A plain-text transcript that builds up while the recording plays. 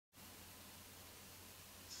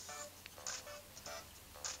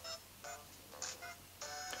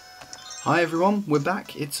Hi everyone, we're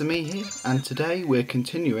back, it's me here, and today we're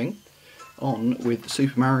continuing on with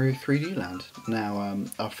Super Mario 3D Land. Now,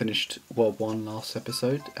 I finished World 1 last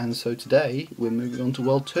episode, and so today we're moving on to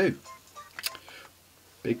World 2.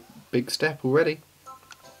 Big step already.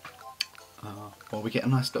 Well, we get a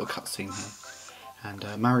nice little cutscene here,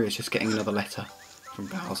 and Mario's just getting another letter from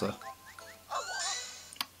Bowser.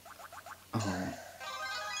 Oh.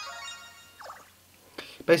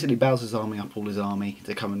 Basically, Bowser's arming up all his army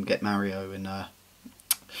to come and get Mario, and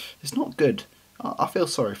it's not good. I feel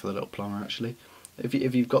sorry for the little plumber, actually. If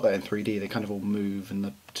you've got that in 3D, they kind of all move and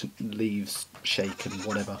the leaves shake and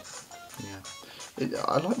whatever. Yeah,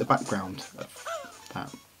 I like the background of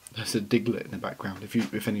that. There's a Diglett in the background.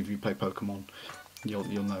 If any of you play Pokemon, you'll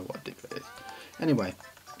know what a Diglett is. Anyway,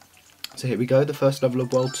 so here we go, the first level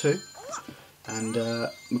of World 2, and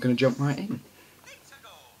we're going to jump right in.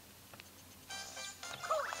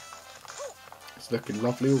 It's looking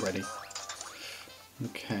lovely already.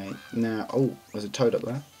 Okay, now, oh, there's a toad up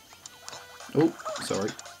there. Oh, sorry.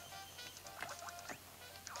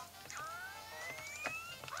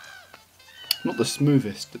 Not the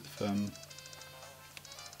smoothest of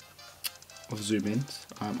zoom-ins,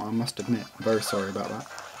 I must admit. I'm very sorry about that.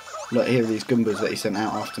 Look, here are these Goombas that he sent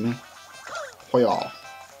out after me. Hoya!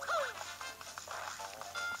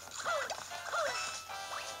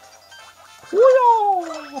 Hoya!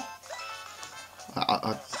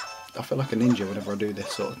 I feel like a ninja whenever I do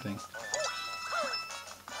this sort of thing.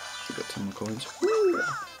 I've got 10 more coins. Woo!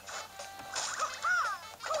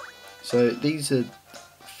 So these are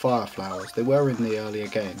fire flowers. They were in the earlier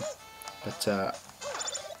game, but I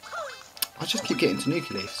just keep getting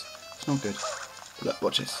Tanuki leaves. It's not good. Look,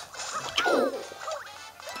 watch this.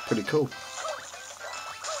 Pretty cool.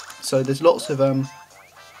 So there's lots of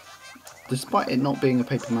despite it not being a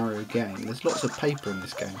Paper Mario game, there's lots of paper in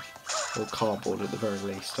this game. Or cardboard at the very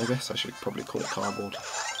least. I guess I should probably call it cardboard.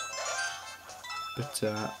 But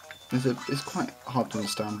it's quite hard to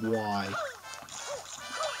understand why.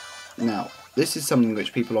 Now, this is something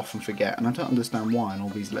which people often forget, and I don't understand why in all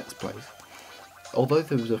these Let's Plays. Although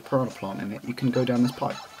there was a piranha plant in it, you can go down this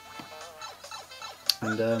pipe.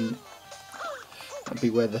 And that'd be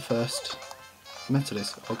where the first metal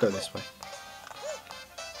is. I'll go this way.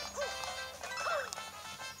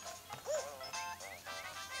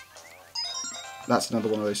 That's another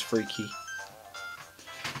one of those freaky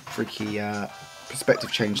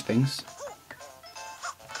perspective change things.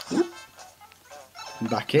 And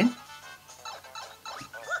back in.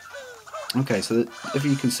 Okay, so if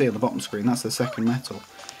you can see on the bottom screen, that's the second metal,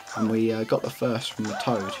 and we got the first from the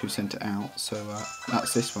toad who sent it out. So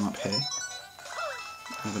that's this one up here.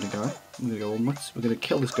 I'm gonna go onwards. We're gonna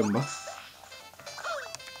kill this Goomba.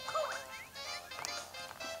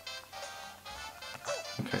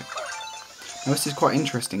 Okay. Now this is quite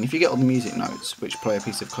interesting. If you get all the music notes, which play a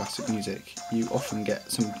piece of classic music, you often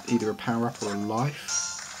get either a power-up or a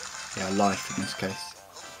life. Yeah, a life in this case.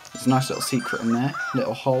 There's a nice little secret in there.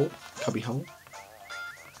 Little hole. Cubby hole.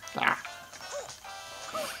 Ah.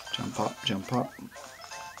 Jump up, jump up.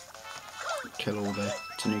 Kill all the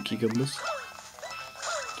Tanuki Goombas.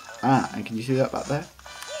 Ah, and can you see that back there?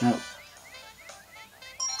 Now,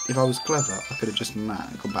 if I was clever, I could have just done that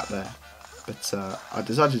and gone back there. But I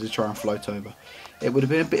decided to try and float over. It would have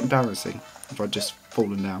been a bit embarrassing if I'd just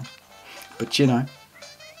fallen down. But you know,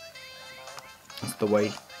 that's the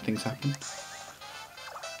way things happen.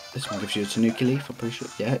 This one gives you a Tanuki leaf, I'm pretty sure.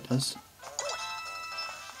 Yeah, it does.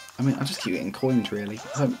 I mean, I just keep getting coins really.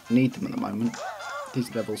 I don't need them at the moment.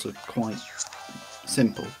 These levels are quite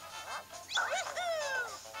simple.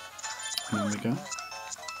 There we go.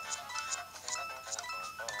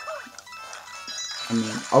 I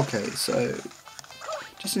mean, okay, so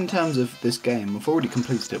just in terms of this game, I've already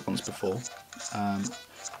completed it once before.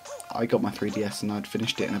 I got my 3DS and I'd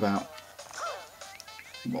finished it in about,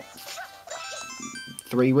 what,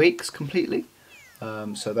 3 weeks completely.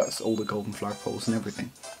 So that's all the golden flagpoles and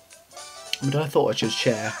everything. But I thought I should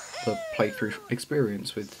share the playthrough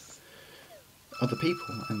experience with other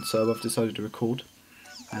people, and so I've decided to record.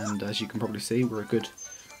 And as you can probably see, we're a good,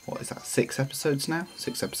 what is that, 6 episodes now?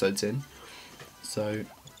 6 episodes in. So,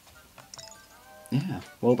 yeah.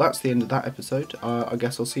 Well, that's the end of that episode. I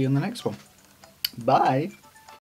guess I'll see you in the next one. Bye!